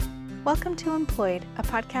Welcome to Employed, a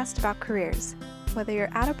podcast about careers. Whether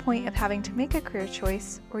you're at a point of having to make a career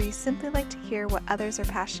choice or you simply like to hear what others are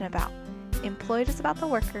passionate about, Employed is about the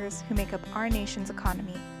workers who make up our nation's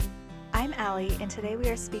economy. I'm Allie, and today we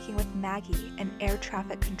are speaking with Maggie, an air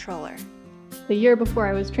traffic controller. The year before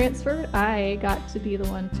I was transferred, I got to be the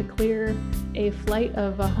one to clear a flight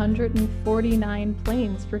of 149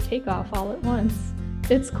 planes for takeoff all at once.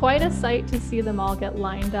 It's quite a sight to see them all get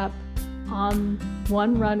lined up on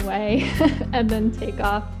one runway and then take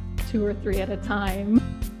off 2 or 3 at a time.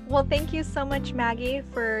 Well, thank you so much, Maggie,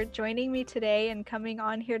 for joining me today and coming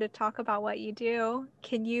on here to talk about what you do.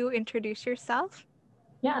 Can you introduce yourself?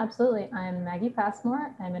 Yeah, absolutely. I'm Maggie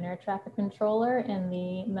Passmore. I'm an air traffic controller in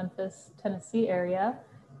the Memphis, Tennessee area,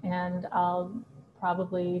 and I'll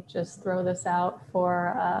probably just throw this out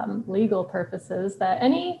for legal purposes that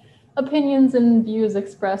any opinions and views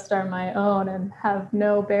expressed are my own and have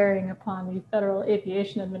no bearing upon the Federal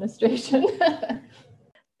Aviation Administration.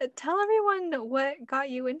 Tell everyone what got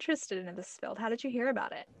you interested in this field. How did you hear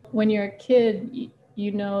about it? When you're a kid,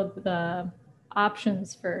 you know the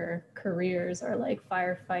options for careers are like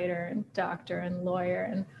firefighter and doctor and lawyer,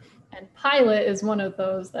 and pilot is one of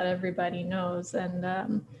those that everybody knows.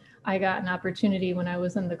 And I got an opportunity when I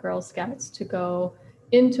was in the Girl Scouts to go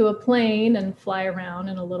into a plane and fly around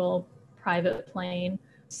in a little private plane.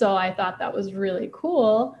 So I thought that was really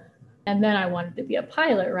cool. And then I wanted to be a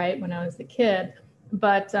pilot, right, when I was a kid.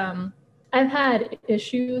 But I've had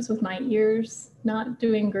issues with my ears not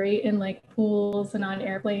doing great in like pools and on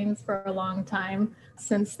airplanes for a long time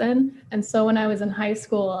since then. And so when I was in high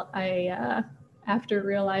school, I after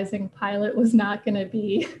realizing pilot was not going to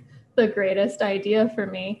be the greatest idea for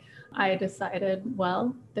me, I decided,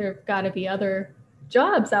 well, there've got to be other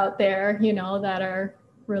jobs out there, you know, that are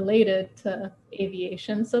related to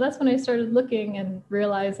aviation. So that's when I started looking and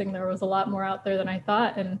realizing there was a lot more out there than I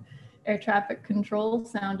thought. And air traffic control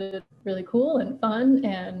sounded really cool and fun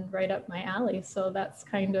and right up my alley. So that's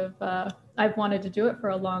kind of, I've wanted to do it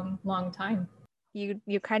for a long, long time. You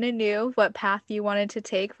kind of knew what path you wanted to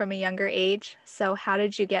take from a younger age. So how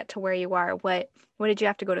did you get to where you are? What did you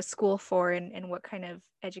have to go to school for, and what kind of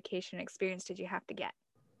education experience did you have to get?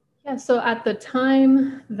 Yeah, so at the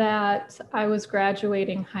time that I was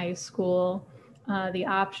graduating high school, the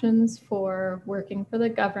options for working for the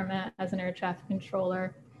government as an air traffic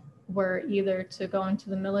controller were either to go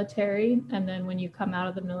into the military, and then when you come out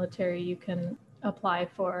of the military, you can apply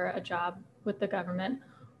for a job with the government,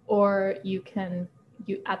 or you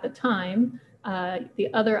at the time, the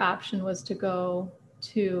other option was to go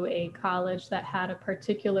to a college that had a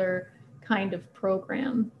particular kind of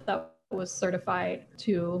program that was certified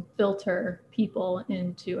to filter people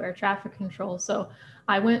into air traffic control. So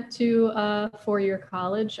I went to a 4-year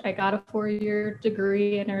college. I got a 4-year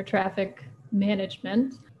degree in air traffic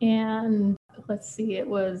management. And let's see, it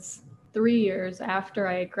was 3 years after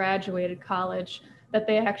I graduated college that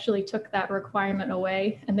they actually took that requirement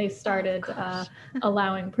away, and they started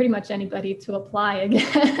allowing pretty much anybody to apply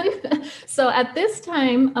again. So at this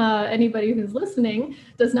time, anybody who's listening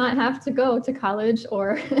does not have to go to college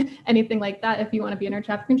or anything like that. If you want to be an air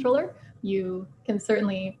traffic controller, you can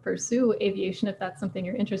certainly pursue aviation if that's something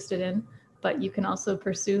you're interested in, but you can also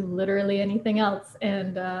pursue literally anything else.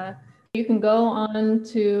 And you can go on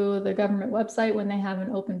to the government website when they have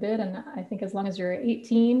an open bid, and I think as long as you're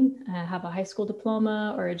 18, have a high school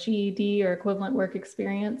diploma or a GED or equivalent work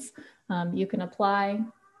experience, you can apply.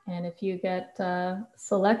 And if you get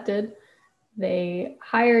selected, they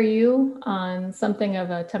hire you on something of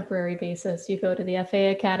a temporary basis. You go to the FAA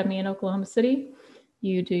Academy in Oklahoma City,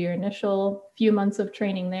 you do your initial few months of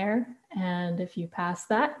training there, and if you pass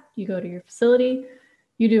that, you go to your facility,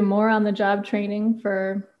 you do more on the job training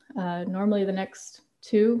for normally the next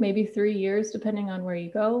 2, maybe 3 years, depending on where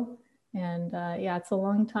you go. And yeah, it's a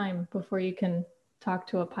long time before you can talk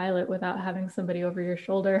to a pilot without having somebody over your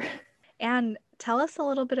shoulder. And tell us a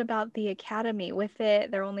little bit about the academy. With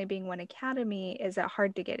it, there only being one academy, is it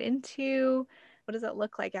hard to get into? What does it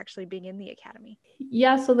look like actually being in the academy?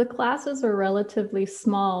 Yeah, so the classes are relatively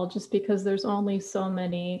small just because there's only so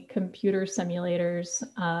many computer simulators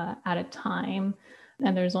at a time.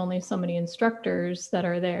 And there's only so many instructors that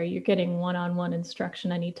are there. You're getting one-on-one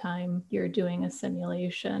instruction anytime you're doing a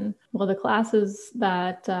simulation. Well, the classes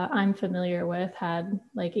that I'm familiar with had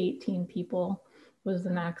like 18 people was the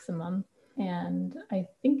maximum. And I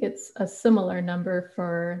think it's a similar number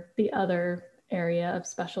for the other area of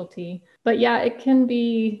specialty. But yeah, it can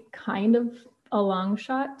be kind of a long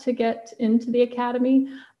shot to get into the academy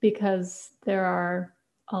because there are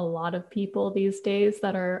a lot of people these days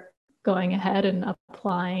that are going ahead and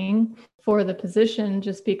applying for the position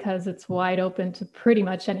just because it's wide open to pretty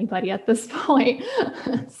much anybody at this point.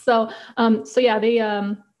 So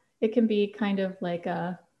yeah, it can be kind of like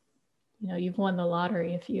you've won the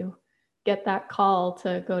lottery if you get that call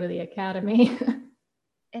to go to the academy.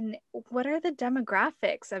 And what are the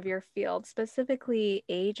demographics of your field, specifically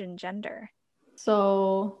age and gender?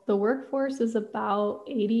 So the workforce is about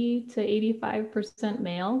 80 to 85%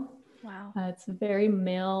 male. Wow. It's a very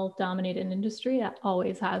male dominated industry. It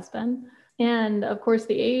always has been. And of course,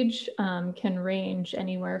 the age can range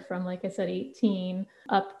anywhere from, like I said, 18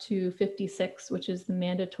 up to 56, which is the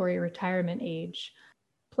mandatory retirement age.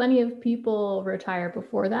 Plenty of people retire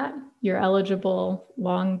before that. You're eligible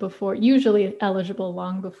long before, usually eligible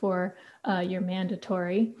long before you're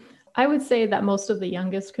mandatory. I would say that most of the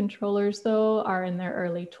youngest controllers, though, are in their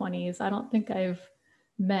early 20s. I don't think I've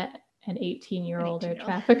met an 18-year-old air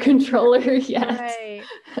traffic controller yet, Right.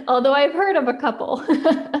 although I've heard of a couple.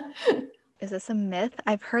 Is this a myth?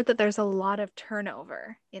 I've heard that there's a lot of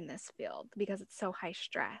turnover in this field because it's so high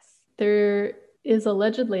stress. There is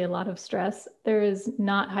allegedly a lot of stress. There is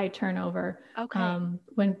not high turnover. Okay.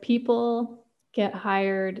 When people get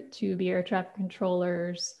hired to be air traffic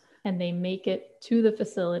controllers and they make it to the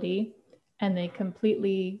facility and they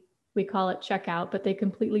completely, we call it checkout, but they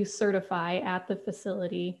completely certify at the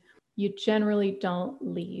facility, you generally don't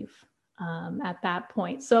leave at that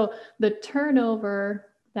point. So the turnover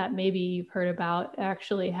that maybe you've heard about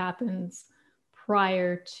actually happens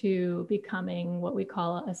prior to becoming what we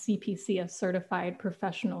call a CPC, a certified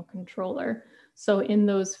professional controller. So in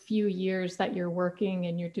those few years that you're working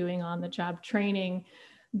and you're doing on the job training,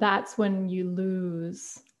 that's when you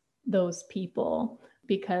lose those people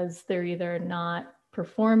because they're either not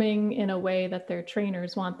performing in a way that their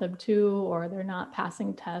trainers want them to, or they're not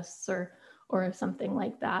passing tests or something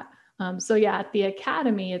like that. So yeah, at the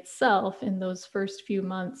academy itself, in those first few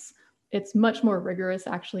months, it's much more rigorous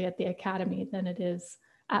actually at the academy than it is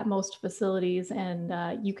at most facilities.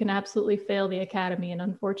 And you can absolutely fail the academy. And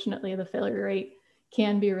unfortunately, the failure rate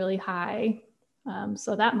can be really high.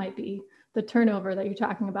 So that might be the turnover that you're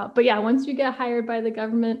talking about. But yeah, once you get hired by the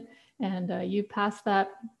government and you pass that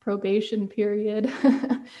probation period,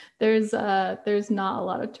 there's not a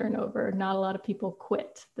lot of turnover. Not a lot of people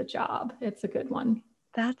quit the job. It's a good one.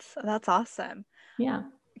 That's awesome. Yeah.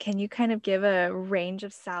 Can you kind of give a range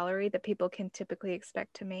of salary that people can typically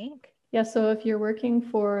expect to make? Yeah, so if you're working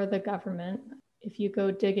for the government, if you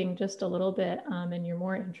go digging just a little bit and you're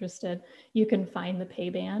more interested, you can find the pay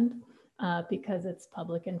band because it's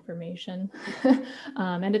public information.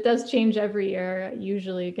 And it does change every year.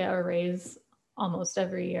 Usually you get a raise almost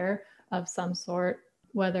every year of some sort,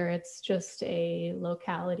 whether it's just a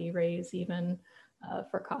locality raise, even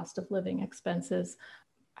for cost of living expenses.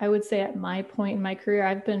 I would say at my point in my career,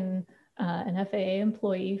 I've been an FAA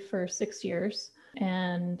employee for 6 years.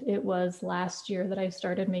 And it was last year that I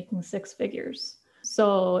started making six figures.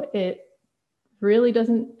 So it really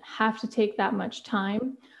doesn't have to take that much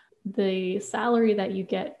time. The salary that you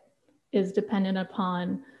get is dependent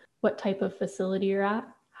upon what type of facility you're at,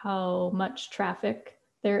 how much traffic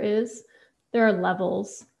there is. There are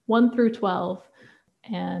levels 1 through 12,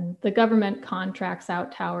 and the government contracts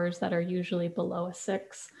out towers that are usually below a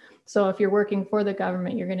 6. So if you're working for the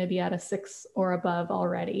government, you're going to be at a 6 or above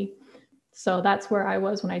already. So that's where I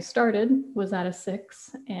was when I started, was at a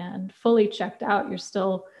 6, and fully checked out, you're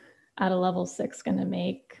still at a level 6, going to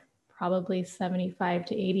make probably 75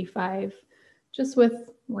 to 85, just with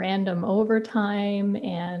random overtime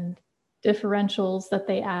and differentials that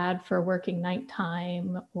they add for working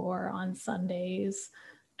nighttime or on Sundays.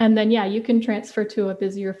 And then, yeah, you can transfer to a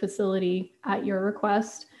busier facility at your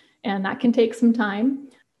request, and that can take some time,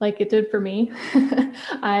 like it did for me.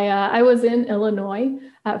 I was in Illinois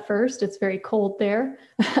at first. It's very cold there.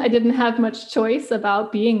 I didn't have much choice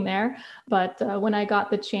about being there, but when I got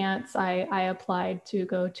the chance, I applied to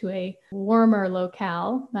go to a warmer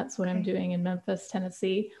locale. That's what I'm doing in Memphis,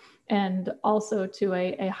 Tennessee, and also to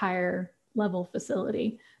a higher level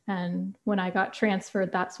facility. And when I got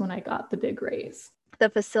transferred, that's when I got the big raise. The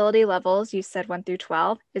facility levels, you said 1 through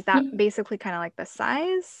 12. Is that basically kind of like the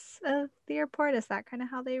size of the airport? Is that kind of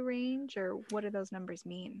how they range, or what do those numbers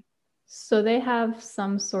mean? So they have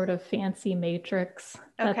some sort of fancy matrix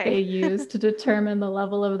that they use to determine the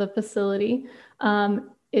level of the facility.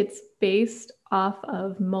 It's based off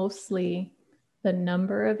of mostly the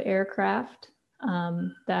number of aircraft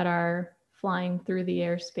that are flying through the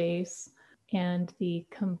airspace and the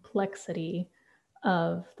complexity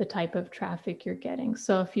of the type of traffic you're getting.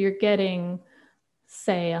 So if you're getting,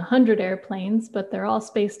 say, 100 airplanes, but they're all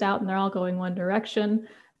spaced out and they're all going one direction,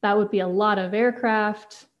 that would be a lot of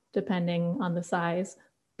aircraft depending on the size,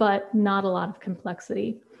 but not a lot of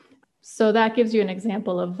complexity. So that gives you an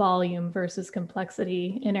example of volume versus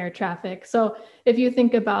complexity in air traffic. So if you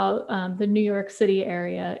think about the New York City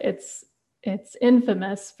area, it's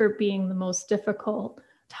infamous for being the most difficult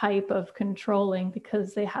type of controlling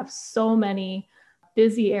because they have so many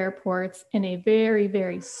busy airports in a very,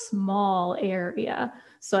 very small area.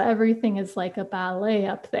 So everything is like a ballet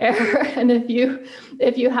up there. And if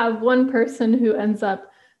you have one person who ends up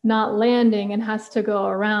not landing and has to go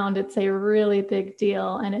around, it's a really big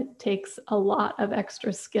deal. And it takes a lot of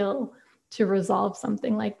extra skill to resolve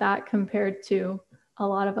something like that compared to a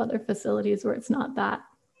lot of other facilities where it's not that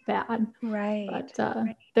bad. Right. But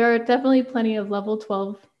there are definitely plenty of level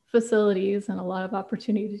 12 facilities and a lot of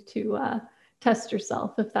opportunity to test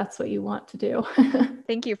yourself if that's what you want to do.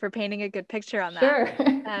 Thank you for painting a good picture on that.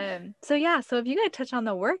 Sure. So if you could touch on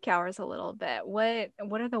the work hours a little bit,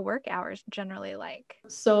 what are the work hours generally like?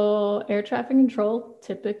 So air traffic control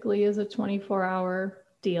typically is a 24-hour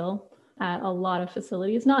deal at a lot of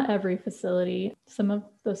facilities. Not every facility. Some of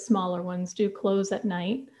the smaller ones do close at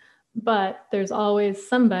night, but there's always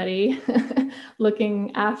somebody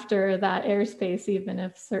looking after that airspace, even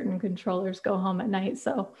if certain controllers go home at night.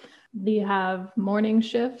 So we have morning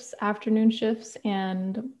shifts, afternoon shifts,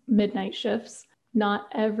 and midnight shifts. Not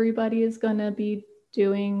everybody is going to be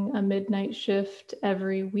doing a midnight shift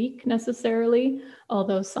every week necessarily,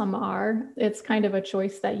 although some are. It's kind of a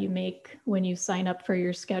choice that you make when you sign up for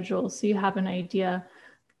your schedule. So you have an idea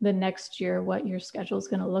the next year what your schedule is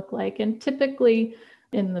going to look like. And typically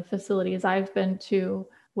in the facilities I've been to,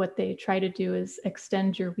 what they try to do is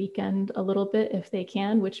extend your weekend a little bit if they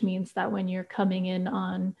can, which means that when you're coming in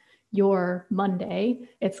on your Monday,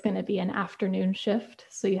 it's going to be an afternoon shift.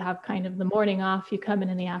 So you have kind of the morning off, you come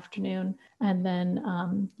in the afternoon, and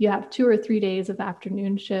then you have 2 or 3 days of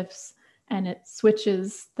afternoon shifts, and it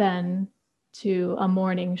switches then to a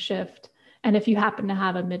morning shift. And if you happen to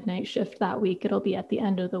have a midnight shift that week, it'll be at the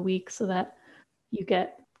end of the week so that you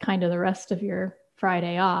get kind of the rest of your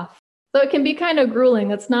Friday off. So it can be kind of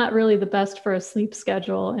grueling. It's not really the best for a sleep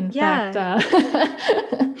schedule. In fact,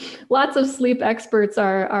 lots of sleep experts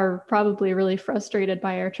are probably really frustrated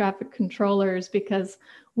by air traffic controllers because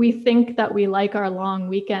we think that we like our long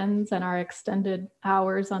weekends and our extended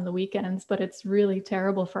hours on the weekends, but it's really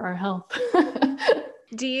terrible for our health.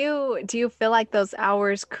 Do you feel like those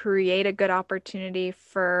hours create a good opportunity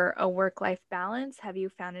for a work-life balance? Have you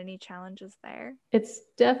found any challenges there? It's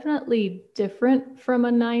definitely different from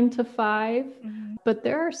a 9 to 5, but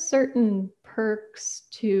there are certain perks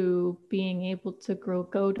to being able to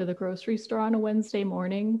go to the grocery store on a Wednesday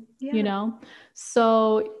morning, you know?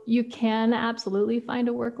 So you can absolutely find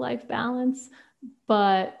a work-life balance,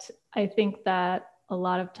 but I think that a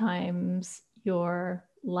lot of times your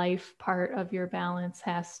life part of your balance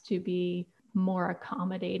has to be more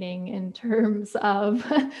accommodating in terms of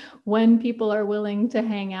when people are willing to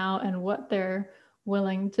hang out and what they're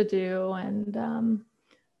willing to do. And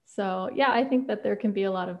so, yeah, I think that there can be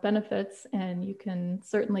a lot of benefits, and you can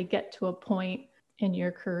certainly get to a point in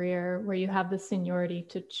your career where you have the seniority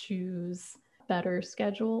to choose better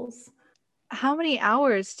schedules. How many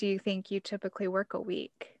hours do you think you typically work a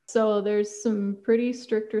week? So there's some pretty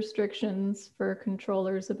strict restrictions for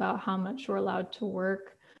controllers about how much we're allowed to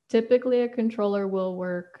work. Typically, a controller will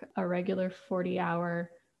work a regular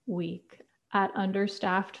 40-hour week. At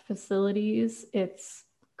understaffed facilities, it's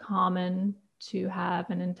common to have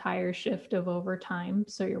an entire shift of overtime.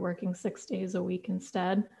 So you're working 6 days a week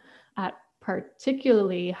instead. At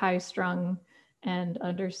particularly high-strung and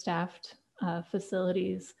understaffed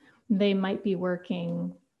facilities, they might be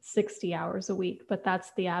working 60 hours a week, but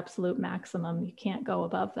that's the absolute maximum. You can't go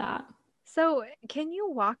above that. So, can you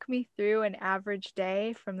walk me through an average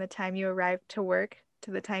day from the time you arrive to work to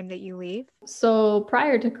the time that you leave? So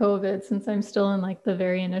prior to COVID, since I'm still in like the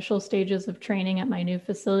very initial stages of training at my new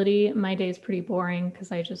facility, my day is pretty boring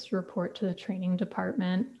because I just report to the training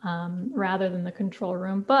department rather than the control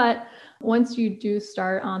room. But once you do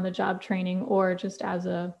start on the job training or just as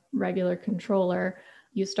a regular controller,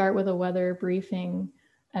 you start with a weather briefing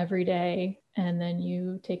every day, and then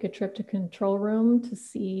you take a trip to control room to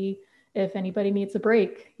see if anybody needs a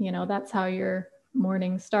break. You know, that's how your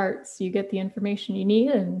morning starts. You get the information you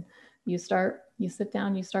need and you sit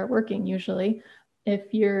down, you start working usually.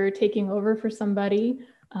 If you're taking over for somebody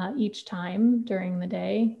each time during the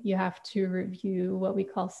day, you have to review what we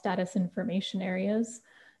call status information areas,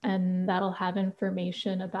 and that'll have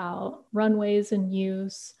information about runways in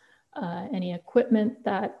use, any equipment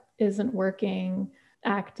that isn't working,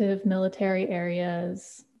 active military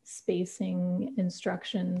areas, spacing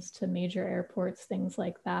instructions to major airports, things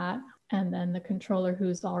like that. And then the controller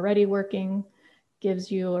who's already working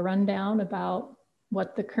gives you a rundown about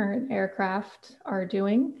what the current aircraft are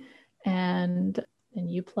doing. And then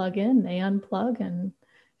you plug in, they unplug, and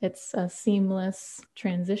it's a seamless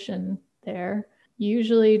transition there. You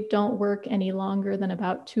usually don't work any longer than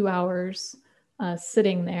about 2 hours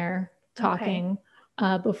sitting there talking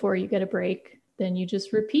before you get a break. Then you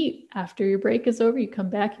just repeat. After your break is over, you come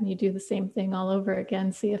back and you do the same thing all over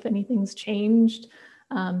again, see if anything's changed,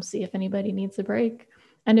 see if anybody needs a break.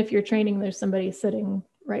 And if you're training, there's somebody sitting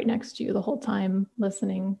right next to you the whole time,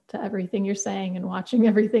 listening to everything you're saying and watching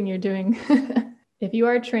everything you're doing. If you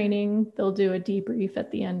are training, they'll do a debrief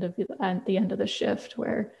at the end of the shift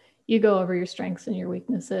where you go over your strengths and your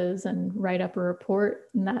weaknesses and write up a report.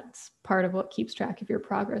 And that's part of what keeps track of your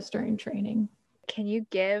progress during training. Can you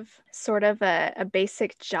give sort of a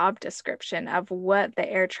basic job description of what the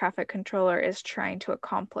air traffic controller is trying to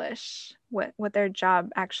accomplish, what their job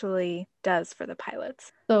actually does for the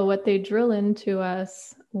pilots? So what they drill into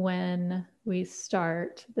us when we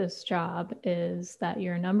start this job is that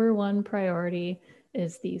your number one priority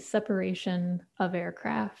is the separation of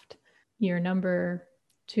aircraft. Your number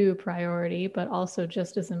two priority, but also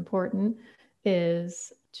just as important,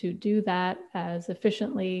 is to do that as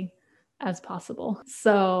efficiently as possible.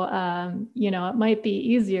 So, it might be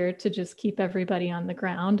easier to just keep everybody on the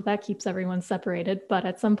ground. That keeps everyone separated, but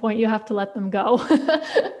at some point you have to let them go.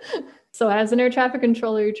 So as an air traffic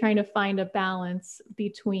controller, you're trying to find a balance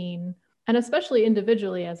between, and especially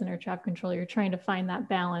individually as an air traffic controller, you're trying to find that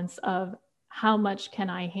balance of how much can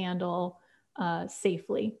I handle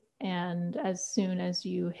safely. And as soon as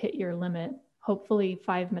you hit your limit, hopefully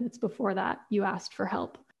 5 minutes before that, you asked for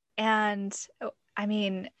help. And I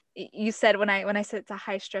mean, you said when I said it's a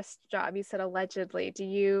high stress job, you said allegedly. Do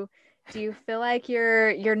you feel like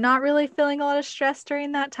you're not really feeling a lot of stress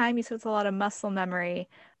during that time? You said it's a lot of muscle memory.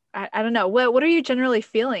 I don't know. What are you generally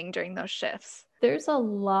feeling during those shifts? There's a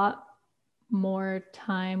lot more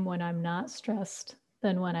time when I'm not stressed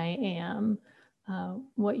than when I am.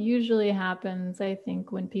 What usually happens, I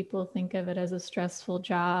think, when people think of it as a stressful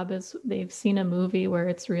job is they've seen a movie where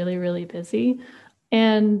it's really, really busy.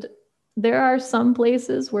 And there are some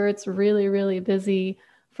places where it's really, really busy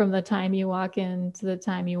from the time you walk in to the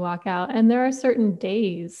time you walk out. And there are certain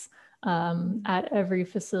days at every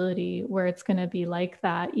facility where it's going to be like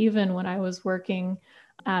that. Even when I was working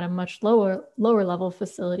at a much lower level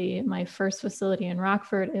facility, my first facility in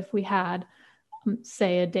Rockford, if we had,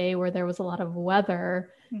 say, a day where there was a lot of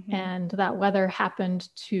weather and that weather happened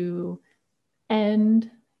to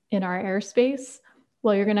end in our airspace,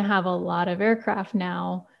 well, you're going to have a lot of aircraft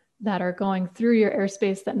now that are going through your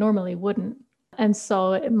airspace that normally wouldn't. And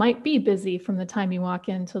so it might be busy from the time you walk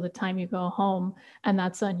in till the time you go home. And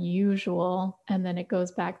that's unusual. And then it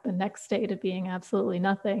goes back the next day to being absolutely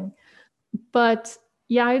nothing. But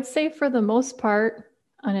yeah, I'd say for the most part,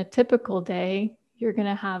 on a typical day, you're going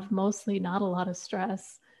to have mostly not a lot of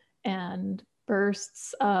stress and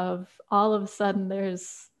bursts of all of a sudden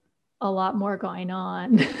there's a lot more going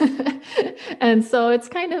on. And so it's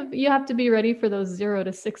kind of, you have to be ready for those 0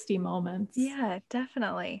 to 60 moments. Yeah,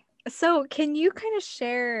 definitely. So can you kind of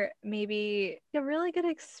share maybe a really good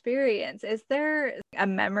experience? Is there a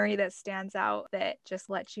memory that stands out that just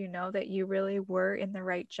lets you know that you really were in the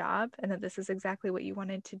right job and that this is exactly what you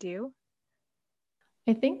wanted to do?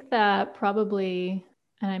 I think that probably,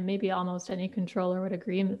 and maybe almost any controller would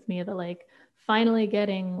agree with me, that like finally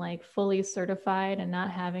getting like fully certified and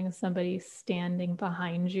not having somebody standing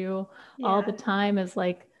behind you all the time is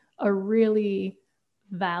like a really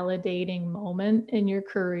validating moment in your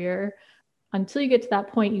career. Until you get to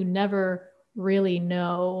that point, you never really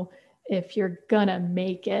know if you're gonna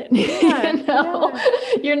make it.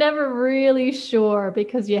 You're never really sure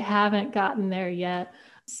because you haven't gotten there yet.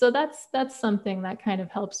 So that's something that kind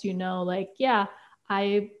of helps you know, like, yeah,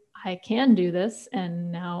 I can do this,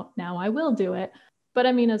 and now I will do it. But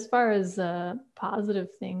I mean, as far as positive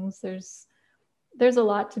things, there's a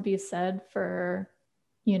lot to be said for,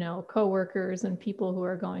 coworkers and people who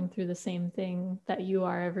are going through the same thing that you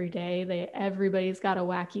are every day. Everybody's got a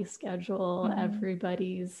wacky schedule.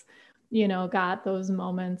 Everybody's, got those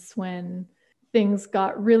moments when things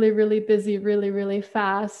got really, really busy, really, really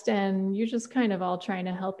fast, and you're just kind of all trying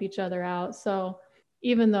to help each other out. So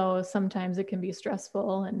even though sometimes it can be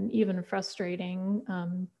stressful and even frustrating,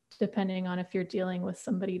 depending on if you're dealing with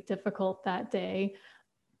somebody difficult that day,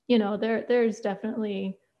 there's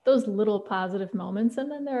definitely those little positive moments. And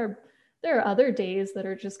then there are other days that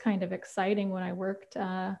are just kind of exciting. When I worked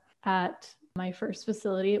at my first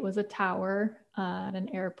facility, it was a tower at an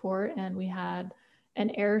airport, and we had an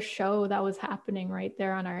air show that was happening right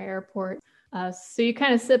there on our airport. So you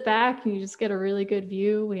kind of sit back and you just get a really good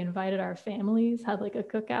view. We invited our families, had like a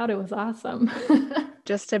cookout. It was awesome.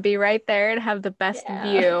 Just to be right there and have the best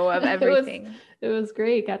Yeah. view of everything. It was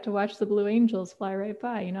great. Got to watch the Blue Angels fly right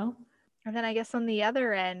by, And then I guess on the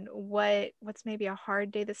other end, what's maybe a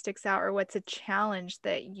hard day that sticks out, or what's a challenge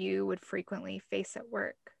that you would frequently face at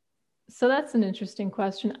work? So that's an interesting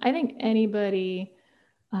question. I think anybody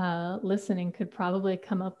listening could probably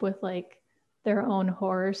come up with like their own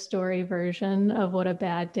horror story version of what a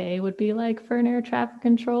bad day would be like for an air traffic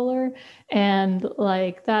controller. And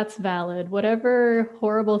like, that's valid. Whatever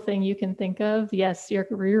horrible thing you can think of, yes, you're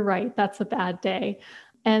right. That's a bad day.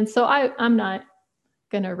 And so I'm not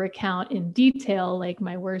going to recount in detail like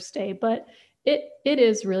my worst day, but it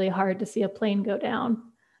is really hard to see a plane go down.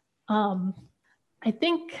 I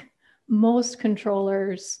think most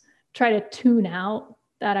controllers try to tune out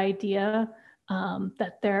that idea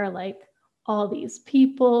that there are like all these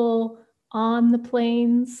people on the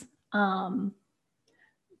planes. But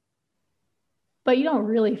you don't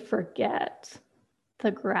really forget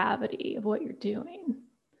the gravity of what you're doing.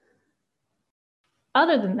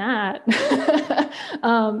 Other than that,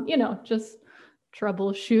 just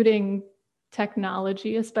troubleshooting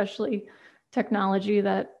technology, especially technology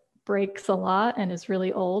that breaks a lot and is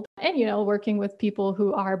really old. And, working with people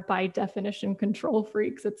who are by definition control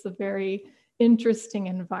freaks, it's a very interesting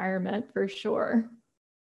environment for sure.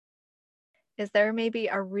 Is there maybe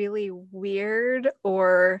a really weird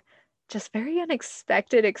or just very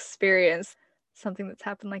unexpected experience, something that's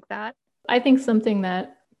happened like that? I think something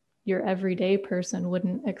that your everyday person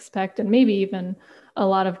wouldn't expect, and maybe even a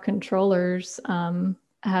lot of controllers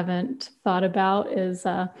haven't thought about is,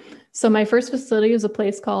 so my first facility is a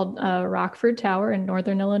place called Rockford Tower in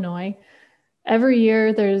Northern Illinois. Every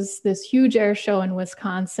year there's this huge air show in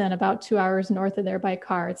Wisconsin, about 2 hours north of there by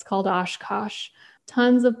car. It's called Oshkosh.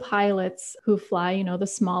 Tons of pilots who fly, the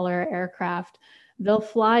smaller aircraft. They'll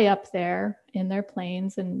fly up there in their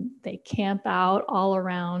planes and they camp out all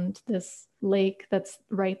around this lake that's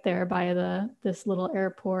right there by this little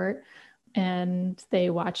airport. And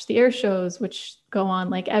they watch the air shows, which go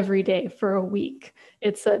on like every day for a week.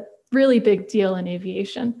 It's a really big deal in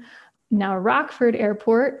aviation. Now, Rockford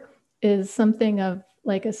Airport is something of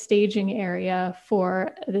like a staging area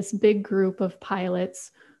for this big group of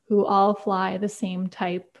pilots who all fly the same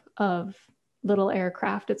type of little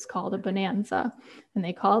aircraft. It's called a Bonanza, and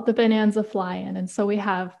they call it the Bonanza fly-in. And so we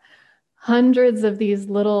have hundreds of these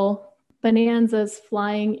little Bonanzas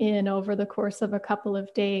flying in over the course of a couple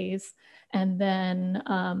of days. And then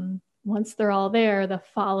once they're all there, the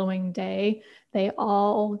following day, they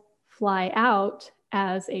all fly out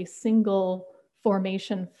as a single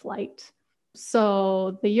formation flight.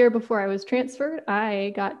 So the year before I was transferred,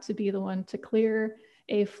 I got to be the one to clear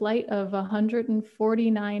a flight of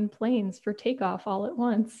 149 planes for takeoff all at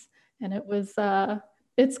once. And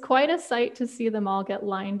it's quite a sight to see them all get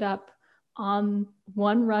lined up on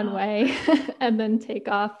one runway and then take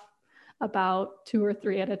off about 2 or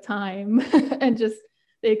 3 at a time. And just,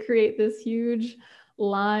 they create this huge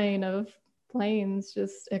line of planes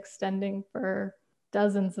just extending for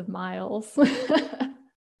dozens of miles.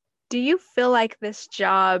 Do you feel like this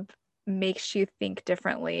job makes you think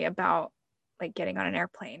differently about like getting on an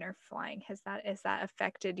airplane or flying? Has that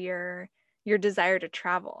affected your desire to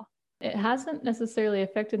travel? It hasn't necessarily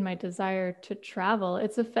affected my desire to travel.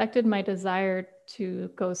 It's affected my desire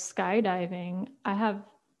to go skydiving. I have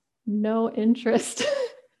no interest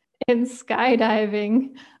in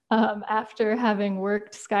skydiving after having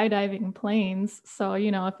worked skydiving planes. So,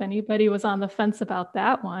 if anybody was on the fence about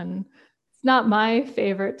that one, it's not my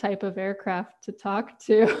favorite type of aircraft to talk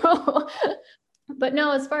to. But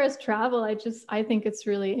no, as far as travel, I think it's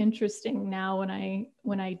really interesting now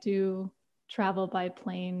when I do travel by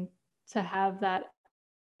plane to have that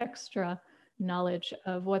extra knowledge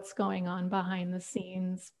of what's going on behind the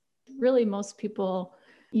scenes. Really, most people,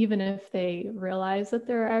 even if they realize that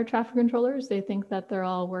there are air traffic controllers, they think that they're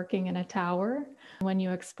all working in a tower. When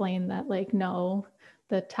you explain that, like, no,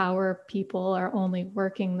 the tower people are only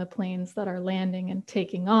working the planes that are landing and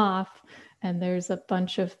taking off, and there's a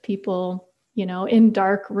bunch of people, in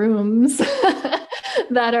dark rooms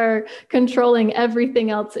that are controlling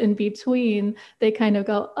everything else in between, they kind of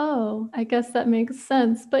go, oh, I guess that makes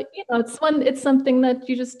sense. But it's something that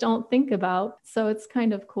you just don't think about. So it's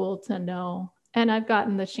kind of cool to know. And I've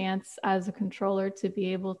gotten the chance as a controller to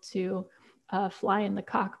be able to fly in the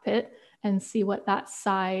cockpit and see what that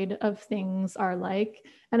side of things are like.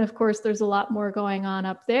 And of course, there's a lot more going on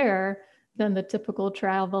up there than the typical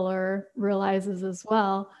traveler realizes as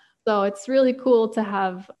well. So it's really cool to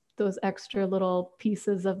have those extra little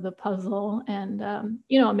pieces of the puzzle. And,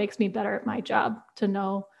 it makes me better at my job to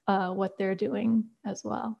know what they're doing as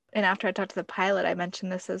well. And after I talked to the pilot, I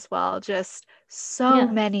mentioned this as well, just so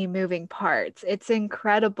many moving parts. It's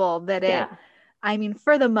incredible that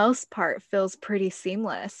for the most part, feels pretty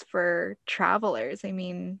seamless for travelers.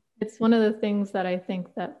 It's one of the things that I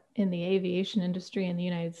think that in the aviation industry in the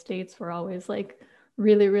United States, we're always like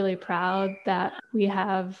really, really proud that we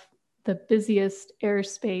have the busiest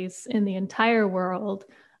airspace in the entire world.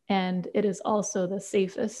 And it is also the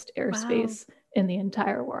safest airspace in the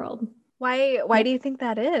entire world. Why do you think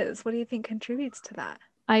that is? What do you think contributes to that?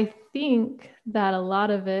 I think that a lot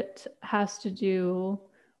of it has to do,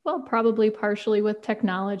 probably partially with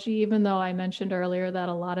technology, even though I mentioned earlier that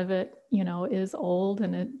a lot of it, is old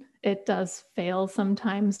and it does fail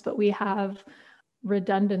sometimes, but we have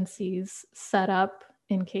redundancies set up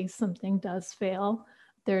in case something does fail.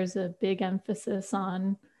 There's a big emphasis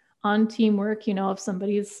on teamwork. If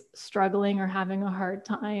somebody's struggling or having a hard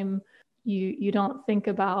time, you don't think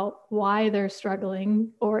about why they're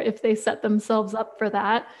struggling or if they set themselves up for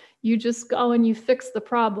that. You just go and you fix the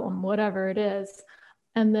problem, whatever it is.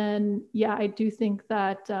 And then, I do think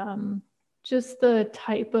that just the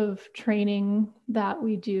type of training that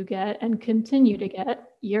we do get and continue to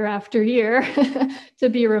get year after year to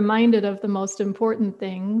be reminded of the most important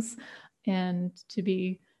things and to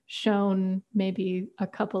be shown maybe a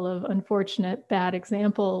couple of unfortunate bad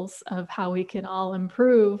examples of how we can all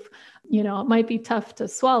improve. It might be tough to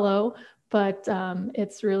swallow, but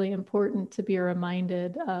it's really important to be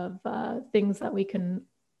reminded of things that we can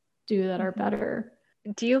do that are better.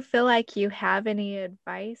 Do you feel like you have any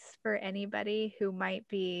advice for anybody who might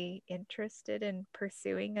be interested in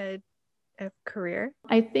pursuing a career?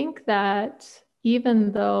 I think that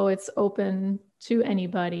even though it's open to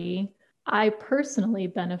anybody, I personally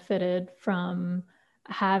benefited from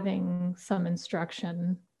having some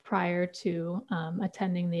instruction prior to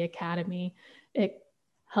attending the academy. It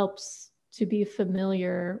helps to be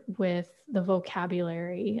familiar with the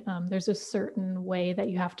vocabulary. There's a certain way that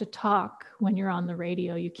you have to talk when you're on the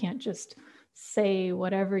radio. You can't just say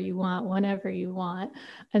whatever you want, whenever you want.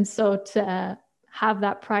 And so to have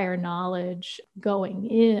that prior knowledge going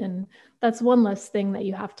in, that's one less thing that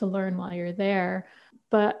you have to learn while you're there.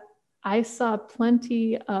 But I saw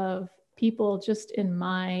plenty of people just in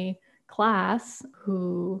my class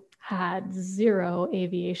who had zero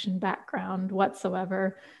aviation background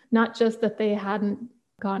whatsoever. Not just that they hadn't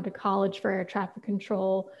gone to college for air traffic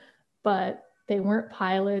control, but they weren't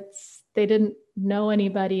pilots. They didn't know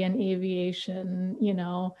anybody in aviation.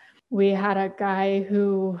 We had a guy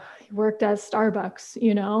who worked at Starbucks,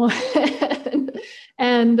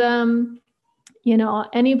 and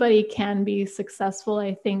anybody can be successful.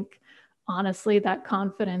 I think, honestly, that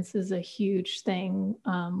confidence is a huge thing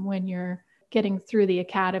when you're getting through the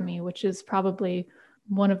academy, which is probably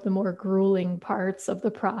one of the more grueling parts of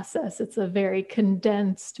the process. It's a very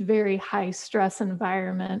condensed, very high stress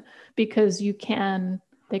environment because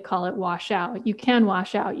they call it wash out. You can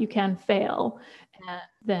wash out, you can fail. And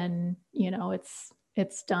then,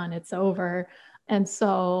 it's done, it's over. And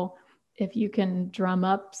so if you can drum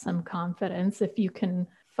up some confidence, if you can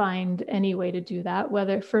find any way to do that,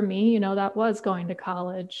 whether for me, that was going to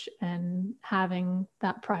college and having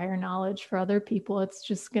that prior knowledge. For other people, it's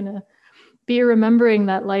just going to be remembering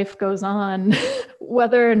that life goes on,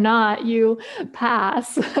 whether or not you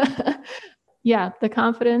pass. The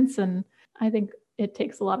confidence. And I think it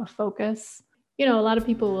takes a lot of focus. A lot of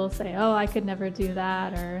people will say, oh, I could never do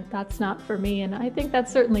that, or that's not for me. And I think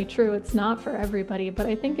that's certainly true. It's not for everybody, but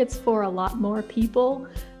I think it's for a lot more people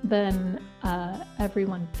than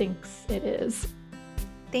everyone thinks it is.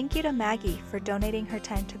 Thank you to Maggie for donating her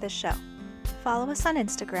time to the show. Follow us on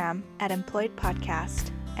Instagram at Employed Podcast.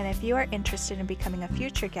 And if you are interested in becoming a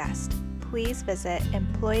future guest, please visit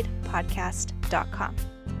employedpodcast.com.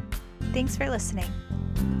 Thanks for listening.